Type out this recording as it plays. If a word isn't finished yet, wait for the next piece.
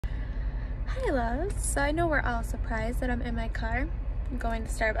Hi loves. So I know we're all surprised that I'm in my car going to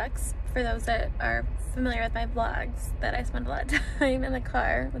Starbucks. For those that are familiar with my vlogs, that I spend a lot of time in the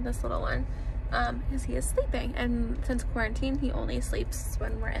car with this little one because he is sleeping, and since quarantine he only sleeps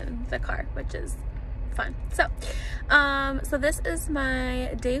when we're in the car, which is fun. So this is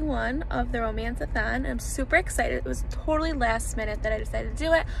my day one of the Romance-a-thon. I'm super excited. It was totally last minute that I decided to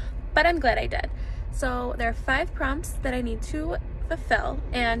do it, but I'm glad I did. So there are 5 prompts that I need to fulfill,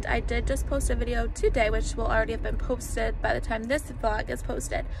 and I did just post a video today, which will already have been posted by the time this vlog is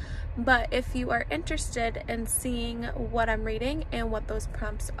posted. But if you are interested in seeing what I'm reading and what those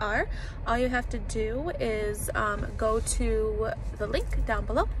prompts are, all you have to do is go to the link down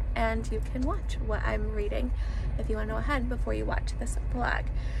below and you can watch what I'm reading if you want to know ahead before you watch this vlog.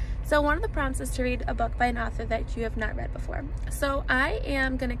 So one of the prompts is to read a book by an author that you have not read before. So I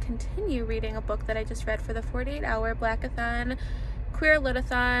am going to continue reading a book that I just read for the 48-hour Black-a-thon, queer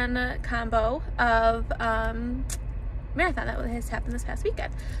lit-a-thon combo of marathon that has happened this past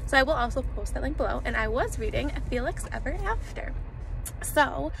weekend. So I will also post that link below, and I was reading Felix Ever After.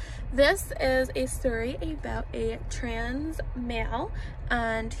 So this is a story about a trans male,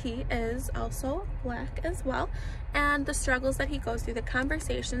 and he is also Black as well, and the struggles that he goes through. The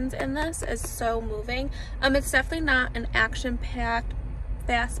conversations in this is so moving. It's definitely not an action-packed,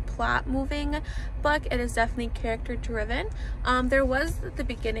 fast plot moving book. It is definitely character driven. There was at the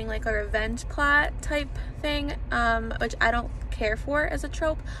beginning like a revenge plot type thing, which I don't care for as a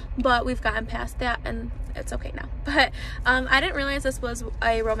trope, but we've gotten past that and it's okay now. But I didn't realize this was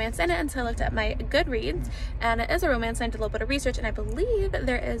a romance in it until I looked at my Goodreads, and it is a romance, and I did a little bit of research, and I believe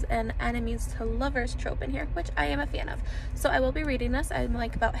there is an enemies to lovers trope in here, which I am a fan of. So I will be reading this. I'm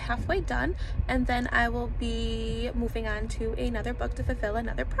like about halfway done, and then I will be moving on to another book to fulfill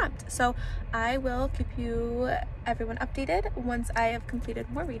another prompt. So I will keep you everyone updated once I have completed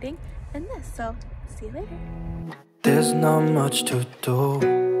more reading in this. So see you later. There's not much to do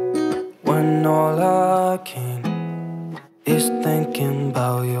when all I can is thinking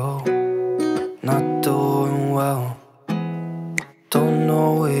about you. Not doing well, don't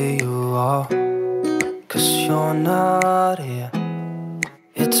know where you are, 'cause you're not here.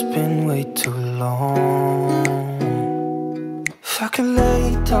 It's been way too long. If I could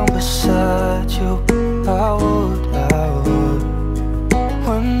lay down beside you, I would.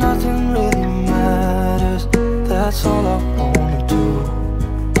 When nothing really matters, that's all I wanna do.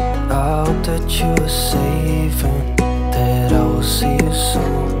 I hope that you are safe and that I will see you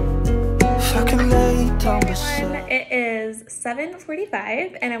soon. If I can lay down beside. It is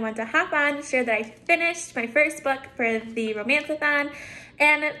 7:45 and I want to hop on to share that I finished my first book for the Romance-a-thon,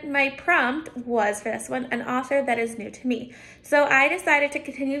 and my prompt was for this one, an author that is new to me. So I decided to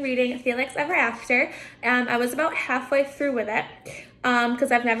continue reading Felix Ever After. I was about halfway through with it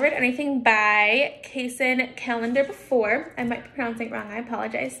because I've never read anything by Kason Calendar before. I might be pronouncing it wrong, I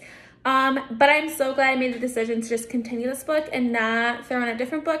apologize. But I'm so glad I made the decision to just continue this book and not throw in a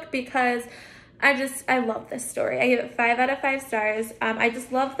different book, because I love this story. I give it 5 out of 5 stars. I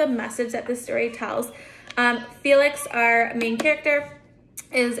just love the message that this story tells. Felix, our main character,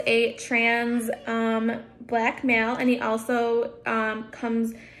 is a trans Black male, and he also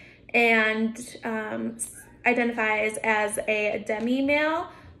comes and identifies as a demi-male,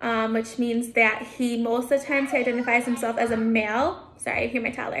 which means that most of the times he identifies himself as a male. Sorry, I hear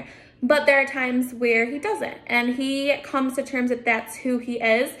my toddler. But there are times where he doesn't, and he comes to terms that that's who he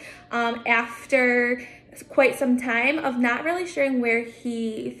is after quite some time of not really sure where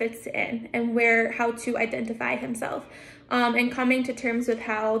he fits in and how to identify himself, and coming to terms with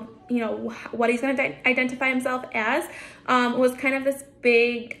how, what he's going to identify himself as was kind of this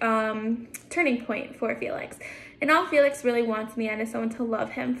big turning point for Felix. And all Felix really wants in the end is someone to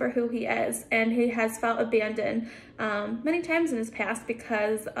love him for who he is, and he has felt abandoned many times in his past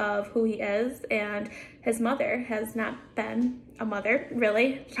because of who he is, and his mother has not been a mother,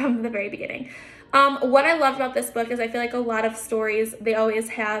 really, from the very beginning. What I loved about this book is I feel like a lot of stories, they always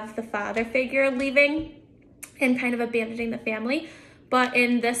have the father figure leaving and kind of abandoning the family. But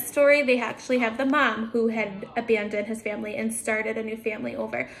in this story, they actually have the mom who had abandoned his family and started a new family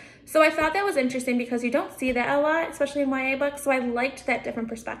over. So I thought that was interesting because you don't see that a lot, especially in YA books. So I liked that different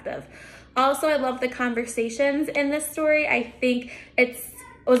perspective. Also, I love the conversations in this story. I think it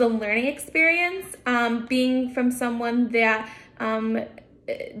was a learning experience, being from someone that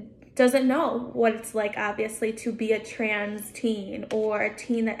doesn't know what it's like, obviously, to be a trans teen or a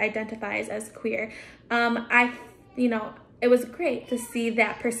teen that identifies as queer. It was great to see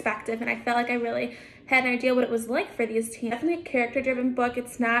that perspective, and I felt like I really had an idea what it was like for these teens. Definitely a character-driven book.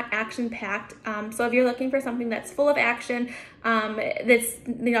 It's not action-packed. So if you're looking for something that's full of action,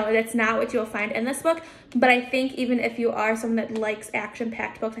 that's not what you'll find in this book. But I think even if you are someone that likes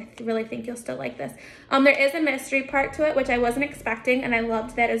action-packed books, I really think you'll still like this. There is a mystery part to it, which I wasn't expecting, and I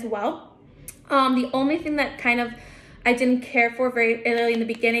loved that as well. The only thing that kind of I didn't care for very early in the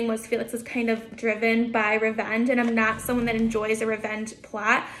beginning was Felix is kind of driven by revenge, and I'm not someone that enjoys a revenge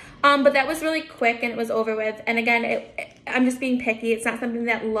plot. But that was really quick and it was over with. And again, I'm just being picky. It's not something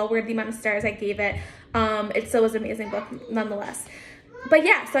that lowered the amount of stars I gave it. It still was an amazing book nonetheless. But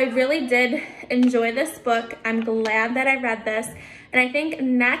yeah, so I really did enjoy this book. I'm glad that I read this. And I think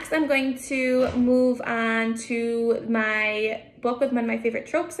next I'm going to move on to my book with one of my favorite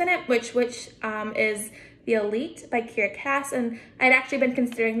tropes in it, which is The Elite by Kira Cass. And I'd actually been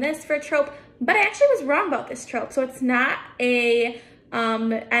considering this for a trope, but I actually was wrong about this trope. So it's not a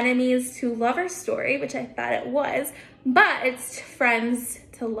enemies to lovers story, which I thought it was, but it's friends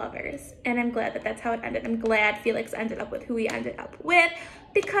to lovers. And I'm glad that that's how it ended. I'm glad Felix ended up with who he ended up with,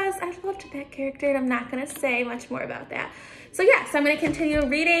 because I loved that character, and I'm not going to say much more about that. So yeah, so I'm going to continue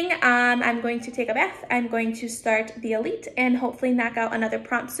reading. I'm going to take a bath. I'm going to start The Elite and hopefully knock out another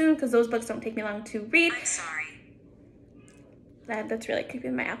prompt soon, because those books don't take me long to read. I'm sorry. That's really creepy.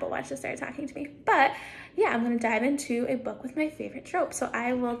 My Apple Watch just started talking to me. But yeah, I'm going to dive into a book with my favorite trope. So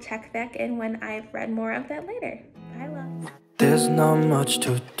I will check back in when I've read more of that later. Bye, loves. There's not much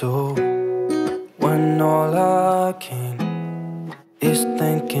to do when all I can is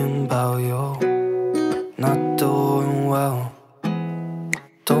thinking about you. Not doing well,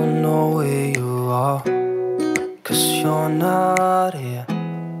 don't know where you are, 'cause you're not here.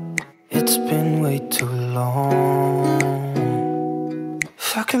 It's been way too long.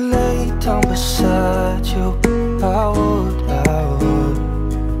 If I could lay down beside you, I would.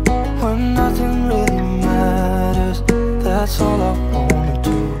 When nothing really matters, that's all I wanna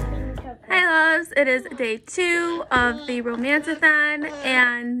do. Hi loves, it is day 2 of the Romance-a-thon,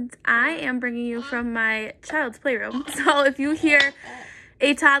 and I am bringing you from my child's playroom. So if you hear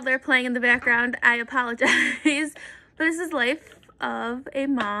a toddler playing in the background, I apologize, but this is life of a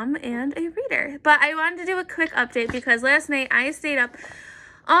mom and a reader. But I wanted to do a quick update because last night I stayed up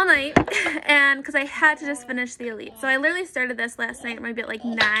all night, and because I had to just finish The Elite. So I literally started this last night maybe at like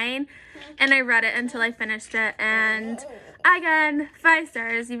 9, and I read it until I finished it, and again, 5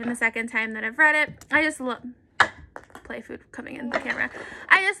 stars, even the second time that I've read it. I just love play food coming in the camera.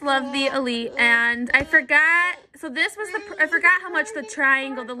 I just love The Elite, and I forgot, so this was I forgot how much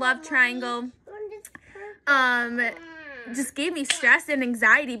the love triangle, just gave me stress and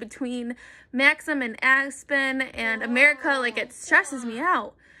anxiety between Maxim and Aspen and America. Like, it stresses me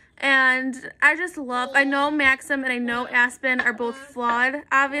out. And I know Maxim and I know Aspen are both flawed,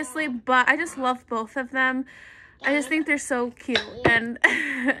 obviously, but I just love both of them. I just think they're so cute. And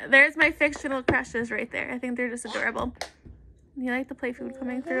there's my fictional crushes right there. I think they're just adorable. You like the play food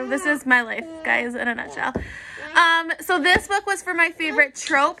coming through? This is my life, guys, in a nutshell. So this book was for my favorite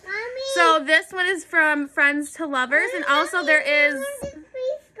trope. So this one is from Friends to Lovers, and also there is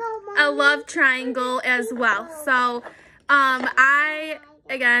a love triangle as well. So I,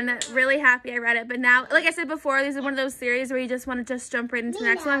 again, really happy I read it. But now, like I said before, these are one of those series where you just want to just jump right into the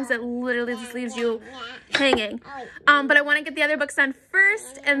next ones that literally just leaves you hanging. But I want to get the other books done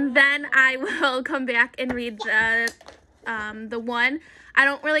first, and then I will come back and read the one. I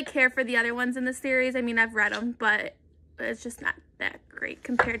don't really care for the other ones in the series. I mean, I've read them, but it's just not that great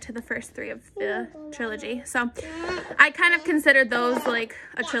compared to the first 3 of the trilogy. So I kind of consider those like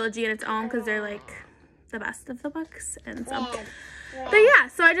a trilogy in its own, because they're like the best of the books. And so, but yeah,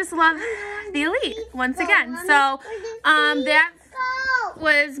 so I just love The Elite once again. So that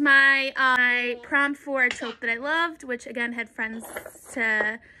was my prompt for a trope that I loved, which again had friends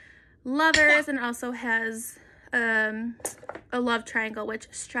to lovers, and also has a love triangle, which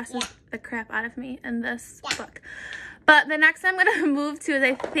stresses the crap out of me in this book. But the next I'm going to move to is,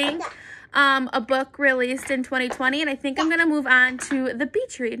 I think, a book released in 2020, and I think I'm going to move on to the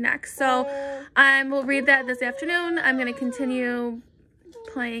beach read next. So we'll read that this afternoon. I'm going to continue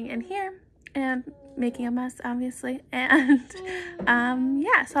playing in here and making a mess, obviously, and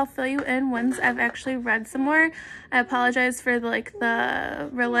yeah, so I'll fill you in once I've actually read some more. I apologize for the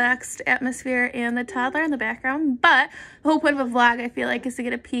relaxed atmosphere and the toddler in the background, but the whole point of a vlog, I feel like, is to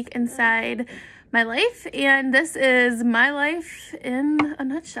get a peek inside my life, and this is my life in a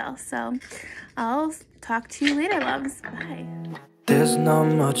nutshell. So I'll talk to you later, loves. Bye. There's not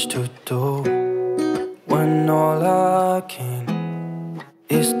much to do when all I can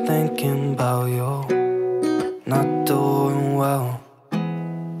is thinking about you. Not doing well,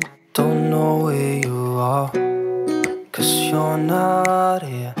 don't know where you you're not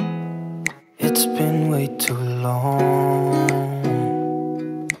here. It's been way too long.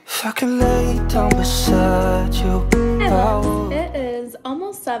 If I could lay down beside you. Hi loves, it is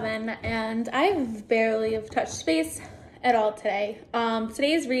almost 7 and I barely have touched space at all today.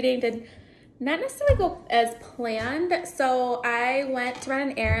 Today's reading did not necessarily go as planned, so I went to run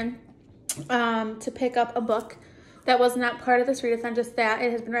an errand to pick up a book that was not part of this read-a-thon, just that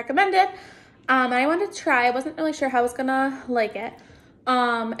it has been recommended. And I wanted to try. I wasn't really sure how I was gonna like it.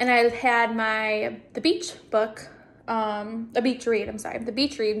 And I had the beach book, the beach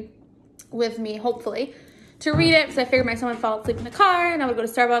read with me, hopefully, to read it, because I figured my son would fall asleep in the car and I would go to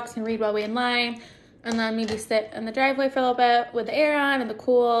Starbucks and read while we in line, and then maybe sit in the driveway for a little bit with the air on and the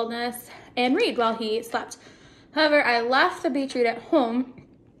coolness and read while he slept. However, I left the beach read at home,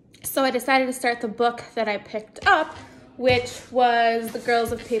 so I decided to start the book that I picked up, which was The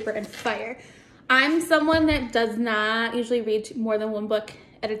Girls of Paper and Fire. I'm someone that does not usually read more than one book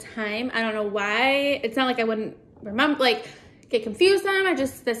at a time. I don't know why. It's not like I wouldn't remember, like, get confused on them.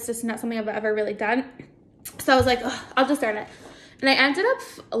 That's just not something I've ever really done. So I was like, oh, I'll just start it. And I ended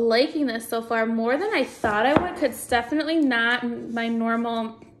up liking this so far more than I thought I would, because it's definitely not my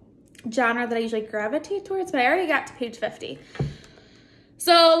normal genre that I usually gravitate towards, but I already got to page 50.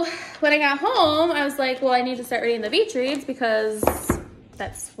 So when I got home, I was like, well, I need to start reading the beach reads because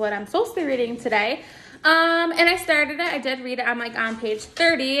that's what I'm supposed to be reading today. And I started it. I did read it. I'm like on page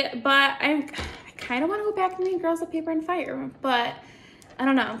 30, but I kind of want to go back and read Girls of Paper and Fire, but I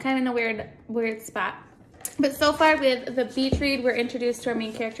don't know. I'm kind of in a weird spot. But so far with the beach read, we're introduced to our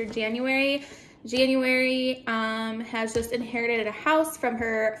main character, January. January has just inherited a house from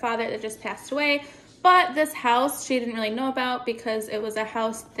her father that just passed away. But this house she didn't really know about because it was a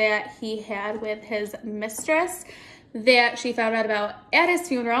house that he had with his mistress that she found out about at his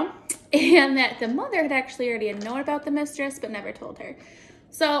funeral, and that the mother had actually already known about the mistress but never told her.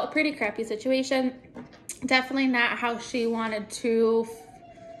 So a pretty crappy situation. Definitely not how she wanted to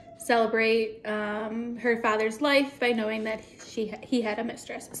celebrate her father's life, by knowing that he had a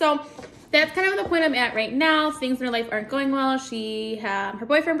mistress. So that's kind of the point I'm at right now. Things in her life aren't going well. Her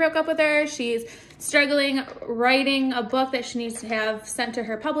boyfriend broke up with her. She's struggling writing a book that she needs to have sent to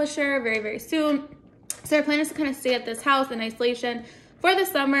her publisher very, very soon. So her plan is to kind of stay at this house in isolation for the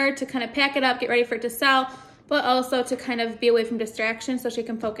summer, to kind of pack it up, get ready for it to sell, but also to kind of be away from distraction so she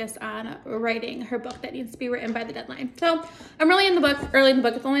can focus on writing her book that needs to be written by the deadline. So I'm really early in the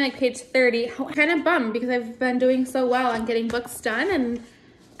book. It's only like page 30. I'm kind of bummed because I've been doing so well on getting books done, and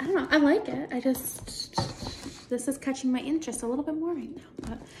I don't know, I like it. This is catching my interest a little bit more right now.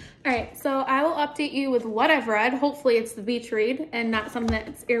 But, all right, so I will update you with what I've read. Hopefully it's the beach read and not something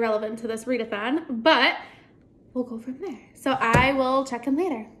that's irrelevant to this read-a-thon, but we'll go from there. So I will check in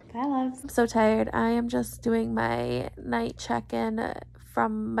later. Bye, loves. I'm so tired. I am just doing my night check-in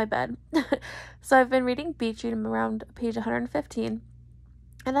from my bed. So I've been reading beach read around page 115,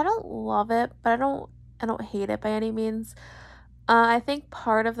 and I don't love it, but I don't hate it by any means. I think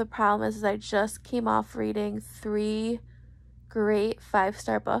part of the problem is I just came off reading 3 great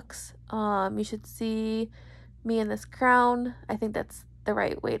 5-star books. You Should See Me in This Crown. I think that's the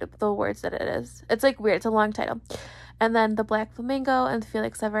right way the words that it is. It's like weird. It's a long title. And then The Black Flamingo and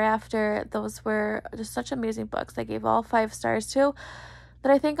Felix Ever After. Those were just such amazing books. I gave all 5 stars to.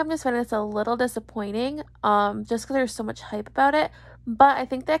 But I think I'm just finding this a little disappointing, just because there's so much hype about it. But I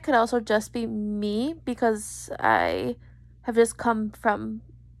think that could also just be me, because I have just come from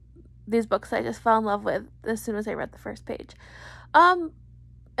these books I just fell in love with as soon as I read the first page.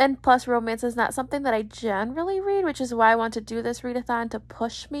 And plus, romance is not something that I generally read, which is why I want to do this read-a-thon, to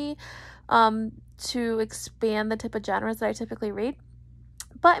push me to expand the type of genres that I typically read.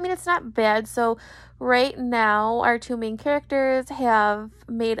 But I mean, it's not bad. So right now, our 2 main characters have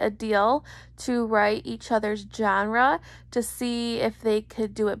made a deal to write each other's genre to see if they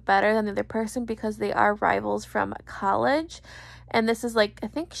could do it better than the other person, because they are rivals from college. And this is like, I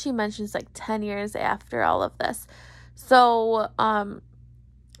think she mentions like 10 years after all of this. So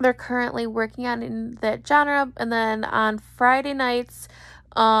they're currently working on that genre. And then on Friday nights,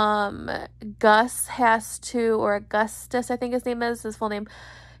 Gus has to, or Augustus, I think his name is, his full name,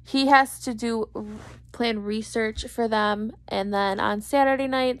 he has to plan research for them. And then on Saturday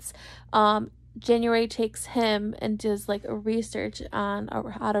nights, January takes him and does like a research on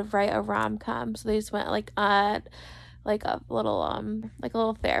how to write a rom-com. So they just went like on like a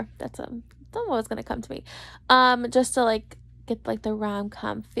little fair. That's what was gonna come to me, just to like get like the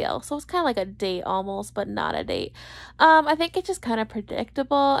rom-com feel. So it's kind of like a date almost, but not a date. I think it's just kind of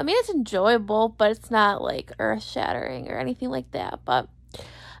predictable. I mean, it's enjoyable, but it's not like earth-shattering or anything like that. But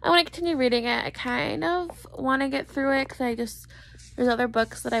I want to continue reading it. I kind of want to get through it because there's other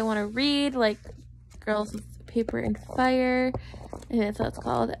books that I want to read, like Girls with Paper and Fire, and that's what it's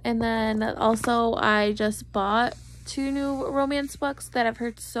called. And then also I just bought 2 new romance books that I've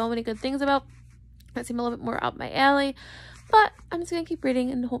heard so many good things about that seem a little bit more up my alley. But I'm just going to keep reading,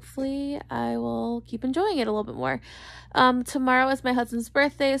 and hopefully I will keep enjoying it a little bit more. Tomorrow is my husband's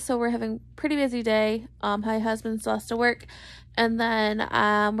birthday, so we're having a pretty busy day. My husband still has to work. And then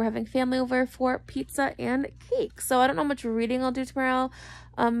we're having family over for pizza and cake. So I don't know how much reading I'll do tomorrow.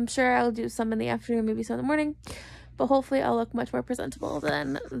 I'm sure I'll do some in the afternoon, maybe some in the morning. But hopefully I'll look much more presentable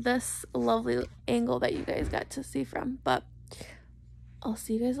than this lovely angle that you guys got to see from. But I'll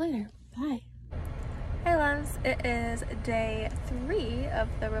see you guys later. Bye. Hi loves, it is day 3 of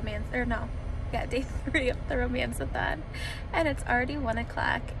the day 3 of the Romance-a-thon, and it's already 1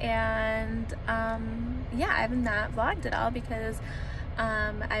 o'clock, and yeah, I've not vlogged at all because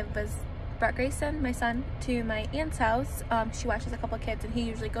I brought Grayson, my son, to my aunt's house. She watches a couple of kids, and he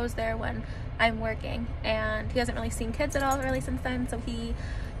usually goes there when I'm working, and he hasn't really seen kids at all really since then, so he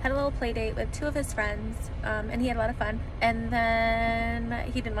had a little play date with 2 of his friends, and he had a lot of fun, and then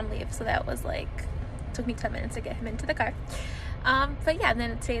he didn't want to leave, so that was like, took me 10 minutes to get him into the car. But yeah, and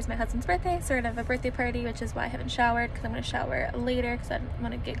then today is my husband's birthday, so we're gonna have a birthday party, which is why I haven't showered, because I'm gonna shower later because I don't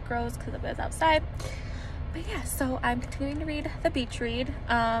want to get gross because it was outside. But yeah, so I'm continuing to read the beach read.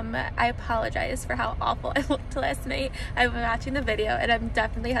 I apologize for how awful I looked last night. I've been watching the video and I'm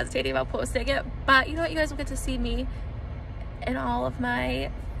definitely hesitating about posting it, but you know what, you guys will get to see me in all of my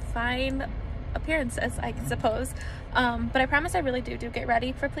fine appearances, I suppose. But I promise I really do get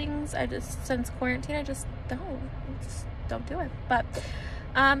ready for things. Since quarantine, I just don't do it. But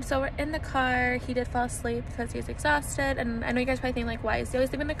so we're in the car. He did fall asleep because he's exhausted, and I know you guys probably think like, why is he always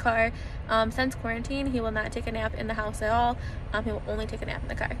sleeping in the car? Since quarantine, he will not take a nap in the house at all. He will only take a nap in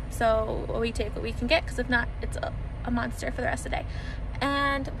the car. So we take what we can get, because if not, it's a monster for the rest of the day.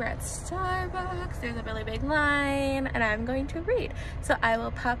 And we're at Starbucks. There's a really big line, and I'm going to read. So I will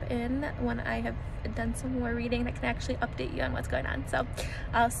pop in when I have done some more reading that can actually update you on what's going on. So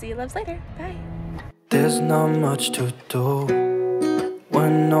I'll see you loves later. Bye. There's not much to do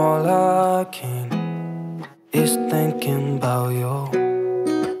when all I can is thinking about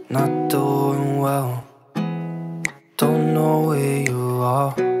you. Not doing well, don't know where you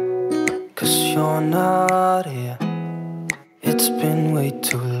are, 'cause you're not here. It's been way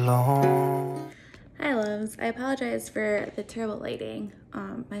too long. Hi loves, I apologize for the terrible lighting.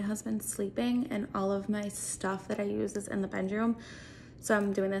 My husband's sleeping and all of my stuff that I use is in the bedroom. So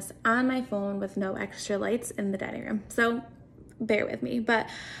I'm doing this on my phone with no extra lights in the dining room. So bear with me, but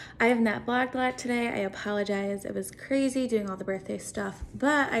I have not vlogged a lot today. I apologize. It was crazy doing all the birthday stuff,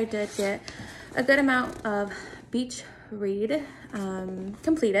 but I did get a good amount of beach read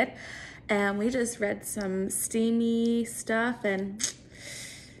completed. And we just read some steamy stuff, and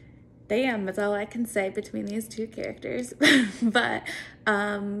damn, that's all I can say between these 2 characters. But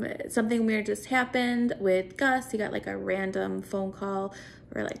something weird just happened with Gus. He got like a random phone call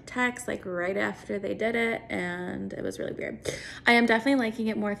or like text like right after they did it, and it was really weird. I am definitely liking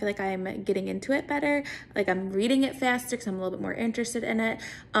it more. I feel like I'm getting into it better. Like I'm reading it faster because I'm a little bit more interested in it.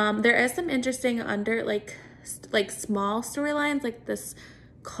 There is some interesting like small storylines, like this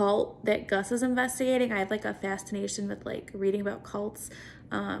cult that Gus is investigating. I have like a fascination with like reading about cults.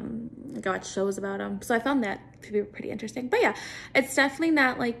 Like I watch shows about them, so I found that to be pretty interesting. But yeah, it's definitely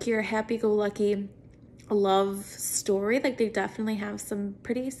not like your happy-go-lucky love story. Like they definitely have some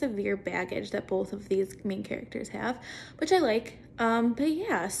pretty severe baggage that both of these main characters have, which I like. But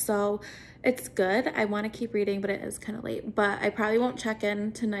yeah, so it's good. I want to keep reading, but it is kind of late. But I probably won't check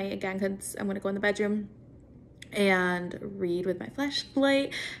in tonight again because I'm going to go in the bedroom and read with my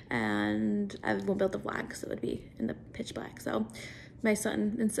flashlight, and I won't be able to vlog, so it would be in the pitch black. So my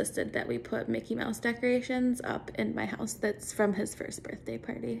son insisted that we put Mickey Mouse decorations up in my house. That's from his first birthday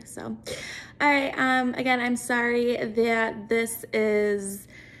party. So all right, again, I'm sorry that this is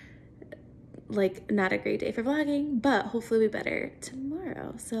like not a great day for vlogging, but hopefully it'll be better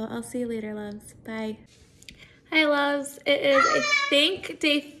tomorrow. So I'll see you later, loves. Bye. Hi loves, it is I think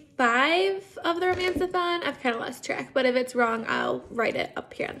day 5 of the Romance-a-thon. I've kind of lost track, but if it's wrong, I'll write it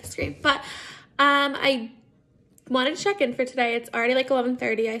up here on the screen. But I wanted to check in for today. It's already like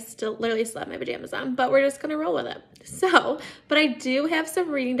 11:30. I literally still have my pajamas on, but we're just gonna roll with it. So, but I do have some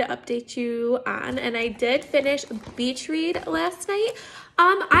reading to update you on, and I did finish Beach Read last night.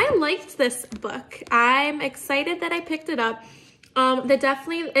 I liked this book. I'm excited that I picked it up.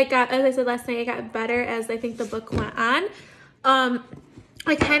 It got, as I said last night, it got better as I think the book went on.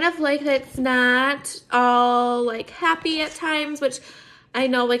 I kind of like that it's not all like happy at times, which I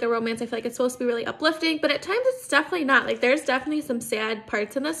know like a romance, I feel like it's supposed to be really uplifting, but at times it's definitely not. Like there's definitely some sad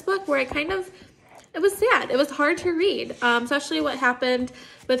parts in this book where it was sad. It was hard to read, especially what happened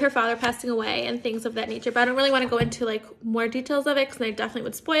with her father passing away and things of that nature. But I don't really want to go into like more details of it because I definitely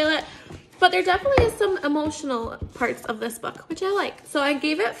would spoil it. But there definitely is some emotional parts of this book, which I like. So I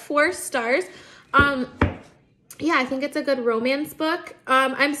gave it 4 stars. Yeah, I think it's a good romance book.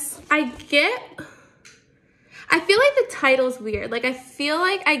 I feel like the title's weird. Like I feel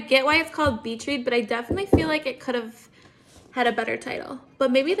like I get why it's called Beach Read, but I definitely feel like it could have had a better title.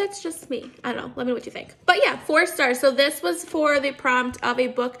 But maybe that's just me. I don't know. Let me know what you think. But yeah, 4 stars. So this was for the prompt of a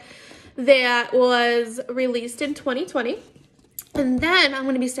book that was released in 2020. And then I'm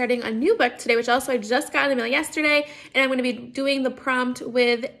going to be starting a new book today, which also I just got in the mail yesterday. And I'm going to be doing the prompt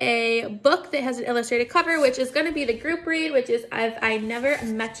with a book that has an illustrated cover, which is going to be the group read, which is I Never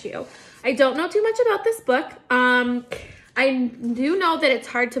Met You. I don't know too much about this book. I do know that it's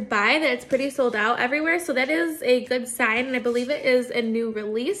hard to buy, that it's pretty sold out everywhere. So that is a good sign. And I believe it is a new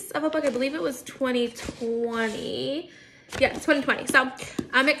release of a book. I believe it was 2020. Yeah, it's 2020. So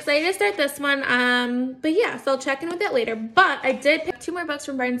I'm excited to start this one. But yeah, so I'll check in with that later. But I did pick 2 more books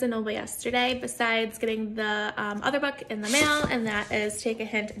from Barnes & Noble yesterday, besides getting the other book in the mail, and that is Take a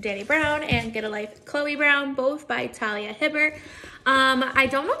Hint, Danny Brown, and Get a Life, Chloe Brown, both by Talia Hibbert. I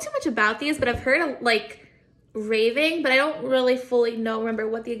don't know too much about these, but I've heard like raving, but I don't really fully remember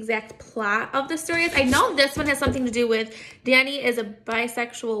what the exact plot of the story is. I know this one has something to do with Danny is a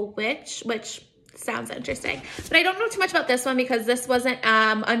bisexual witch, which sounds interesting, but I don't know too much about this one because this wasn't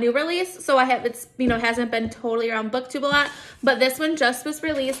a new release, so it's hasn't been totally around booktube a lot. But this one just was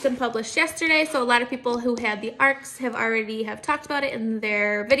released and published yesterday, so a lot of people who had the ARCs have talked about it in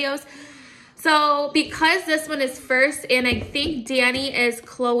their videos. So because this one is first, and I think Danny is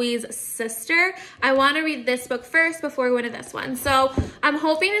Chloe's sister, I want to read this book first before we go into this one. So I'm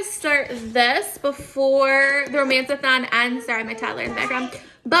hoping to start this before the Romance-a-thon ends. Sorry, my toddler in the background.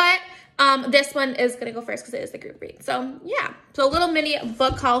 But this one is going to go first because it is the group read. So yeah, so a little mini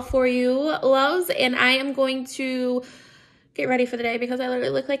book haul for you, loves. And I am going to get ready for the day because I literally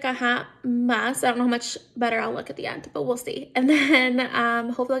look like a hot mess. I don't know how much better I'll look at the end, but we'll see. And then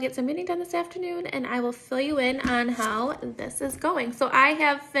hopefully I'll get some reading done this afternoon, and I will fill you in on how this is going. So I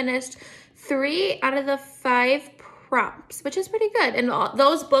have finished 3 out of the 5 prompts, which is pretty good. And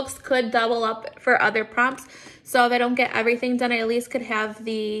those books could double up for other prompts. So if I don't get everything done, I at least could have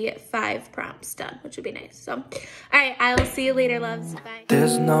the 5 prompts done, which would be nice. So, all right, I will see you later, loves. Bye.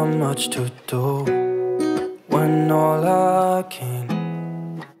 There's not much to do when all I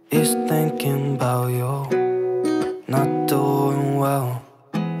can is thinking about you. Not doing well,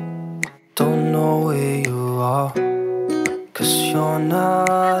 don't know where you are, 'cause you're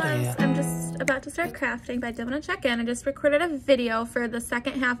not here. I'm just about to start crafting, but I did want to check in. I just recorded a video for the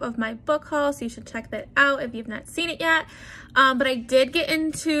second half of my book haul, so you should check that out if you've not seen it yet. But I did get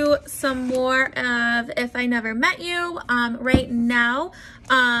into some more of If I Never Met You. Right now,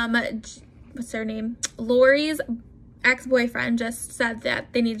 what's her name? Lori's ex-boyfriend just said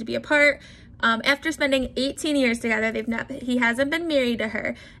that they need to be apart. After spending 18 years together, he hasn't been married to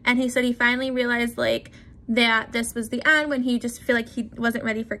her, and he said he finally realized like that this was the end when he just feel like he wasn't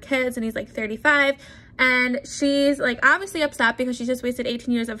ready for kids, and he's like 35, and she's like obviously upset because she's just wasted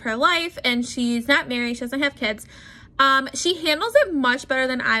 18 years of her life, and she's not married, she doesn't have kids. She handles it much better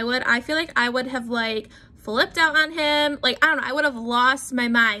than I would. I feel like I would have like flipped out on him. Like, I don't know, I would have lost my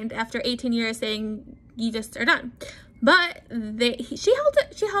mind after 18 years saying you just are done. But she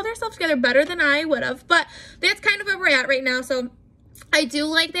held herself together better than I would have. But that's kind of where we're at right now. So I do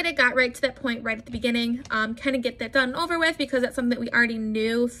like that it got right to that point right at the beginning. Kind of get that done and over with, because that's something that we already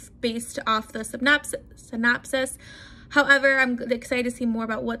knew based off the synopsis. However, I'm excited to see more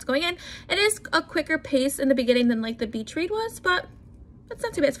about what's going in. It is a quicker pace in the beginning than like the beach read was, but that's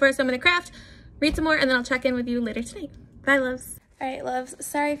not too bad. So I'm going to craft, read some more, and then I'll check in with you later tonight. Bye, loves. All right, loves,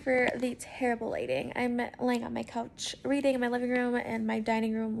 sorry for the terrible lighting. I'm laying on my couch reading in my living room, and my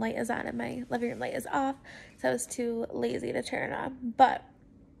dining room light is on and my living room light is off, so I was too lazy to turn it on. But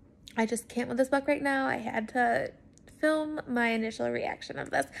I just can't with this book right now. I had to film my initial reaction of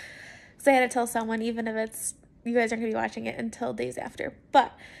this, so I had to tell someone, even if it's, you guys aren't gonna be watching it until days after.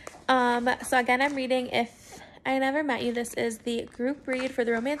 But so again, I'm reading If I Never Met You. This is the group read for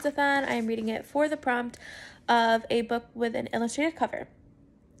the Romance-a-thon. I am reading it for the prompt of a book with an illustrated cover.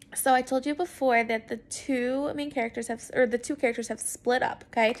 So I told you before that the two characters have split up,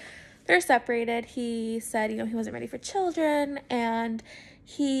 okay? They're separated. He said, he wasn't ready for children, and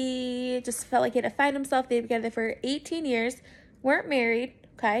he just felt like he had to find himself. They were together for 18 years, weren't married,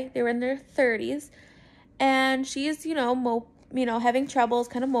 okay? They were in their 30s, and she's, you know, having troubles,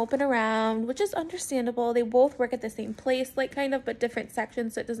 kind of moping around, which is understandable. They both work at the same place, like kind of, but different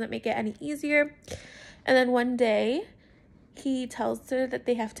sections, so it doesn't make it any easier. And then one day he tells her that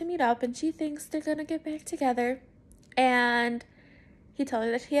they have to meet up, and she thinks they're gonna get back together. And he tells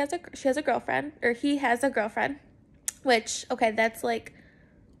her that she has a girlfriend, or he has a girlfriend, which, okay, that's like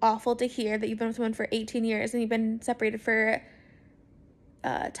awful to hear, that you've been with someone for 18 years and you've been separated for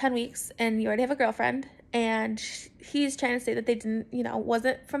 10 weeks and you already have a girlfriend. And he's trying to say that they didn't, you know,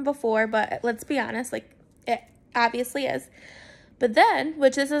 wasn't from before, but let's be honest, like, it obviously is. But then,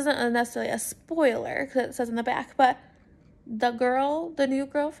 which this isn't necessarily a spoiler because it says in the back, but the new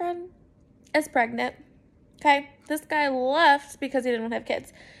girlfriend is pregnant. Okay, this guy left because he didn't want to have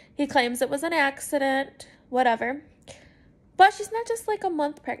kids. He claims it was an accident, whatever. But she's not just like a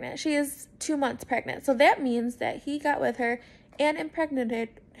month pregnant. She is 2 months pregnant. So that means that he got with her and impregnated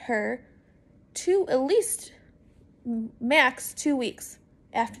her to at least max 2 weeks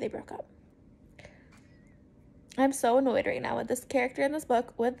after they broke up. I'm so annoyed right now with this character in this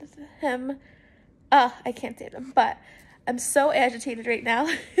book, with him. I can't say him, but I'm so agitated right now.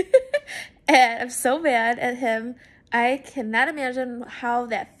 And I'm so mad at him. I cannot imagine how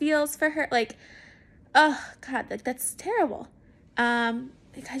that feels for her. Like, oh God, like, that's terrible.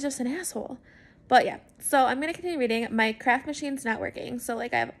 The guy's just an asshole. But yeah, so I'm gonna continue reading. My craft machine's not working, so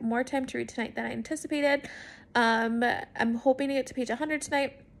like I have more time to read tonight than I anticipated. I'm hoping to get to page 100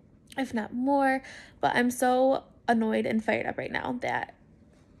 tonight, if not more. But I'm so annoyed and fired up right now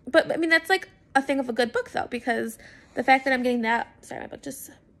but I mean, that's like a thing of a good book though, because the fact that I'm getting that, sorry, my book,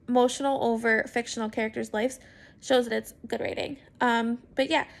 just emotional over fictional characters' lives shows that it's good writing. But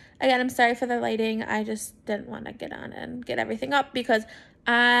yeah, again, I'm sorry for the lighting. I just didn't want to get on and get everything up because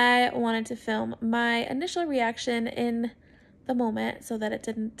I wanted to film my initial reaction in the moment so that it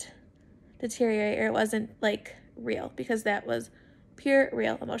didn't deteriorate or it wasn't like real, because that was pure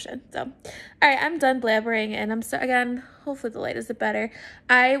real emotion. So, all right, I'm done blabbering, and again, hopefully the light is better.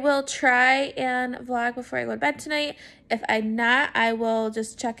 I will try and vlog before I go to bed tonight. If I'm not, I will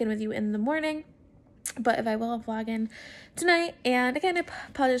just check in with you in the morning. But if I will, I'm vlogging tonight. And again, I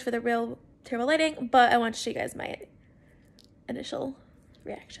apologize for the real terrible lighting, but I want to show you guys my initial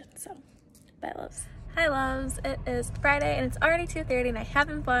reaction. So, bye, loves. Hi, loves. It is Friday and it's already 2:30 and I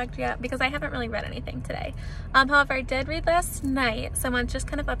haven't vlogged yet because I haven't really read anything today. However, I did read last night, so I want to just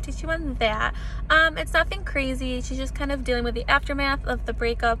kind of update you on that. It's nothing crazy. She's just kind of dealing with the aftermath of the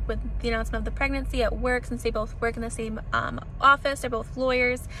breakup with the announcement of the pregnancy at work, since they both work in the same office. They're both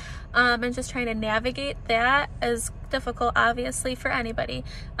lawyers, and just trying to navigate that is difficult, obviously, for anybody.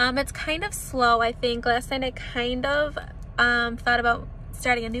 It's kind of slow, I think. Last night I kind of thought about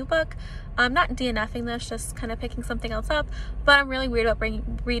starting a new book. I'm not DNFing this, just kind of picking something else up, but I'm really weird about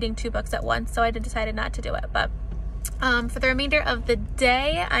reading 2 books at once, so I decided not to do it. But for the remainder of the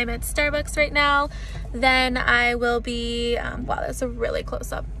day, I'm at Starbucks right now. Then I will be, wow, that's a really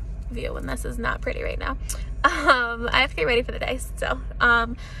close-up view, and this is not pretty right now. I have to get ready for the day, so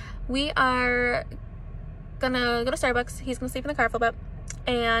we are gonna go to Starbucks. He's gonna sleep in the car for a bit,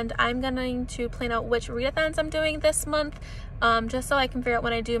 and I'm going to plan out which read-a-thons I'm doing this month, just so I can figure out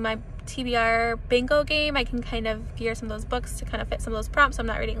when I do my TBR bingo game, I can kind of gear some of those books to kind of fit some of those prompts, so I'm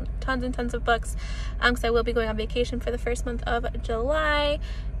not reading tons and tons of books, because I will be going on vacation for the first month of July.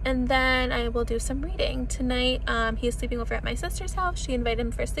 And then I will do some reading tonight. He's sleeping over at my sister's house. She invited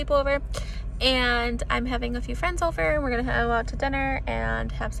him for a sleepover, and I'm having a few friends over, and we're gonna go out to dinner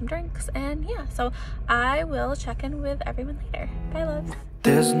and have some drinks. And yeah, so I will check in with everyone later. Bye, loves.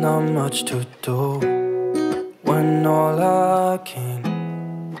 There's not much to do when all I can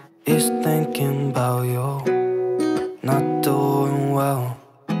is thinking about you. Not doing well,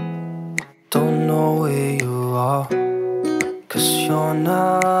 don't know where you are, 'cause you're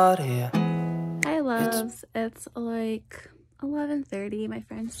not here. Hi, loves. It's like 11:30. My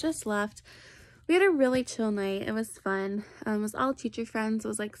friends just left. We had a really chill night. It was fun. It was all teacher friends. It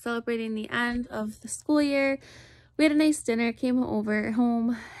was like celebrating the end of the school year. We had a nice dinner, came over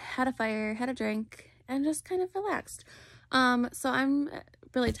home, had a fire, had a drink, and just kind of relaxed. So I'm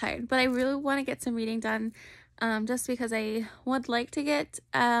really tired, but I really want to get some reading done, just because I would like to get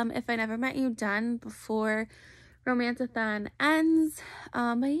If I Never Met You done before Romance-a-thon ends.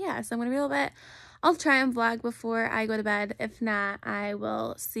 But yeah, so I'm gonna read a little bit. I'll try and vlog before I go to bed. If not, I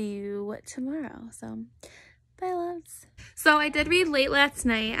will see you tomorrow. So bye, loves. So I did read late last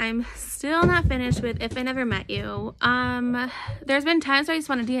night. I'm still not finished with If I Never Met You. There's been times where I just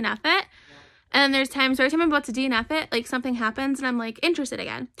want to DNF it, and there's times where every time I'm about to DNF it, like something happens and I'm like interested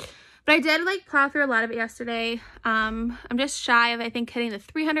again. But I did like plow through a lot of it yesterday. I'm just shy of, I think, hitting the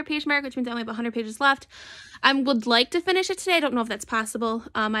 300 page mark, which means I only have 100 pages left. I would like to finish it today. I don't know if that's possible.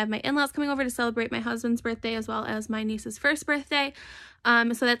 I have my in-laws coming over to celebrate my husband's birthday as well as my niece's first birthday.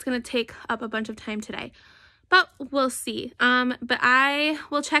 So that's going to take up a bunch of time today. But we'll see. But I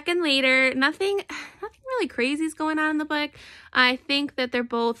will check in later. Nothing really crazy is going on in the book. I think that they're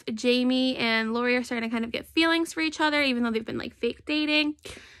both, Jamie and Lori, are starting to kind of get feelings for each other, even though they've been like fake dating.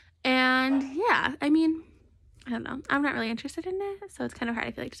 And yeah, I mean, I don't know. I'm not really interested in it, so it's kind of hard,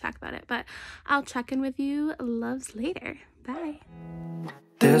 I feel like, to talk about it. But I'll check in with you loves later. Bye.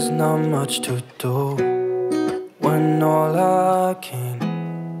 There's not much to do when all I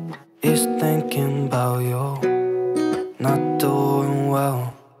can is thinking about you. Not doing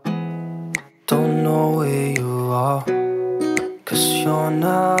well, don't know where you are, 'cause you're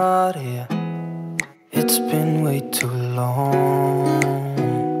not here. It's been way too long.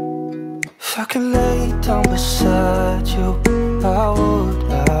 If I could lay down beside you, I would.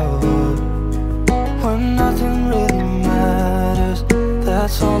 When nothing really matters,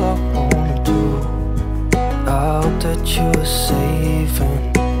 that's all I wanna do. I hope that you are safe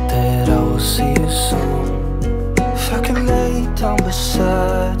and that I will see you soon. If I could lay down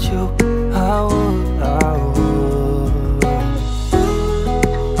beside you, I would. I would.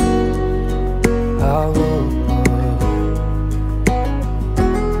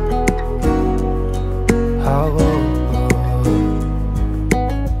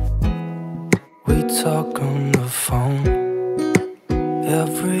 We talk on the phone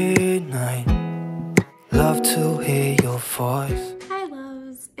every night. Love to hear your voice. Hi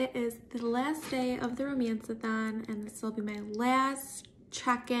loves, it is the last day of the Romance-a-thon, and this will be my last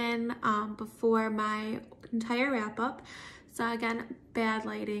check-in before my entire wrap-up. So again, bad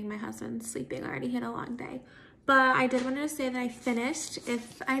lighting, my husband's sleeping, already had a long day. But I did want to say that I finished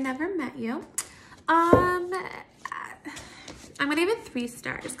If I Never Met You. I'm gonna give it 3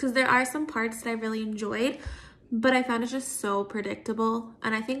 stars because there are some parts that I really enjoyed, but I found it just so predictable.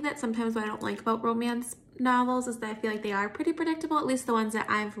 And I think that sometimes what I don't like about romance novels is that I feel like they are pretty predictable, at least the ones that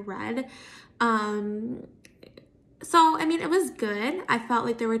I've read. So, I mean, it was good. I felt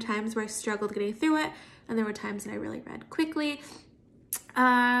like there were times where I struggled getting through it, and there were times that I really read quickly.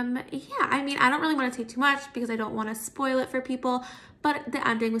 Yeah, I mean, I don't really want to say too much because I don't want to spoil it for people, but the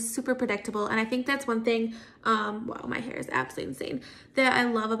ending was super predictable. And I think that's one thing, wow, my hair is absolutely insane, that I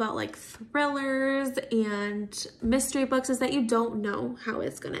love about like thrillers and mystery books is that you don't know how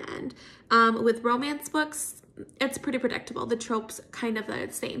it's going to end. With romance books, it's pretty predictable. The tropes kind of the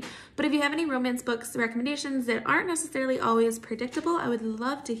same. But if you have any romance books recommendations that aren't necessarily always predictable, I would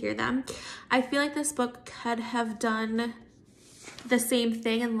love to hear them. I feel like this book could have done the same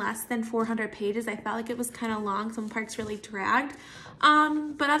thing in less than 400 pages. I felt like it was kind of long. Some parts really dragged.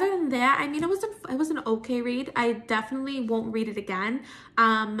 But other than that, I mean, it was an okay read. I definitely won't read it again.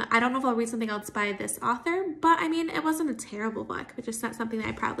 I don't know if I'll read something else by this author, but I mean, it wasn't a terrible book, but just not something that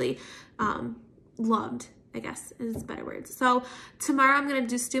I probably loved, I guess is better words. So tomorrow I'm going to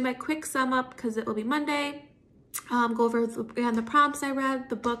just do my quick sum up because it will be Monday. Go over the prompts I read,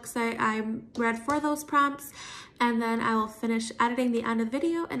 the books I read for those prompts, and then I will finish editing the end of the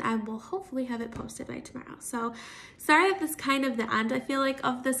video and I will hopefully have it posted by tomorrow. So sorry if this kind of the end, I feel like,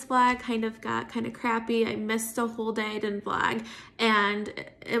 of this vlog kind of got kind of crappy. I missed a whole day, I didn't vlog, and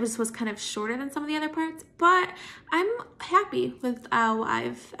it was kind of shorter than some of the other parts, but I'm happy with how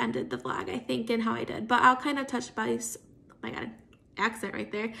I've ended the vlog, I think, and how I did. But I'll kind of touch base, oh my god, accent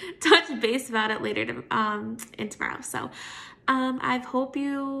right there, touch base about it later in tomorrow. So I hope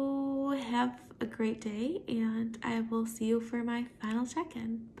you have a great day, and I will see you for my final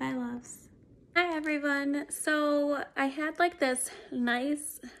check-in. Bye loves. Hi everyone. So I had like this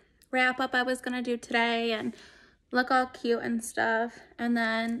nice wrap up I was gonna do today and look all cute and stuff, and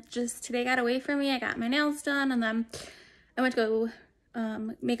then just today got away from me. I got my nails done, and then I went to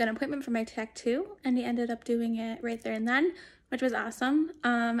go make an appointment for my tattoo, and he ended up doing it right there and then, which was awesome.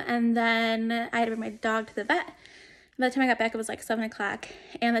 And then I had to bring my dog to the vet. By the time I got back, it was like 7 o'clock,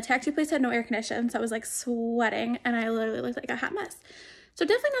 and the tattoo place had no air conditioning, so I was like sweating, and I literally looked like a hot mess. So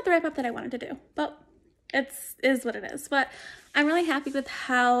definitely not the wrap up that I wanted to do, but it is what it is. But I'm really happy with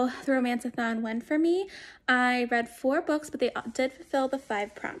how the Romance-a-thon went for me. I read 4 books, but they did fulfill the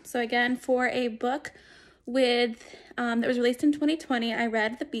 5 prompts. So again, for a book with that was released in 2020, I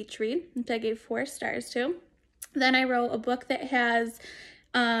read The Beach Read, which I gave 4 stars to. Then I wrote a book that has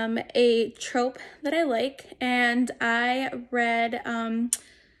a trope that I like, and I read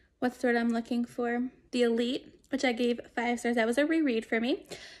what's the word I'm looking for, The Elite, which I gave 5 stars. That was a reread for me.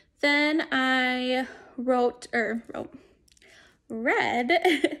 Then I wrote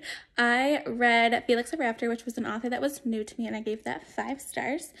read, I read Felix Ever After, which was an author that was new to me, and I gave that 5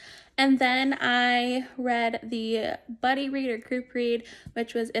 stars. And then I read the buddy read or group read,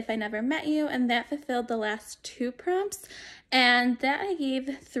 which was If I Never Met You, and that fulfilled the last 2 prompts, and that I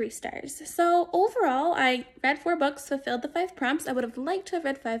gave 3 stars. So overall, I read 4 books, fulfilled the 5 prompts. I would have liked to have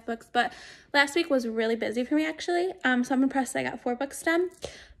read 5 books, but last week was really busy for me, actually. So I'm impressed I got 4 books done.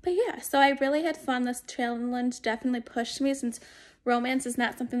 But yeah, so I really had fun. This challenge definitely pushed me, since romance is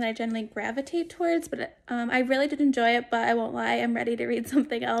not something that I generally gravitate towards, but I really did enjoy it. But I won't lie, I'm ready to read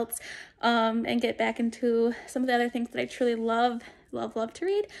something else and get back into some of the other things that I truly love to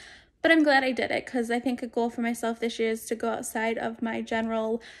read. But I'm glad I did it, because I think a goal for myself this year is to go outside of my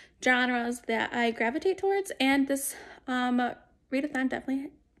general genres that I gravitate towards, and this read-a-thon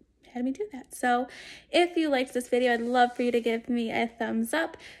definitely had me do that. So if you liked this video, I'd love for you to give me a thumbs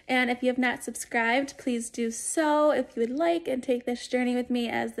up, and if you have not subscribed, please do so if you would like, and take this journey with me,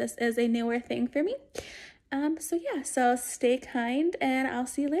 as this is a newer thing for me. So yeah, so stay kind, and I'll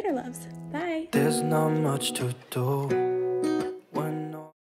see you later, loves. Bye. There's not much to do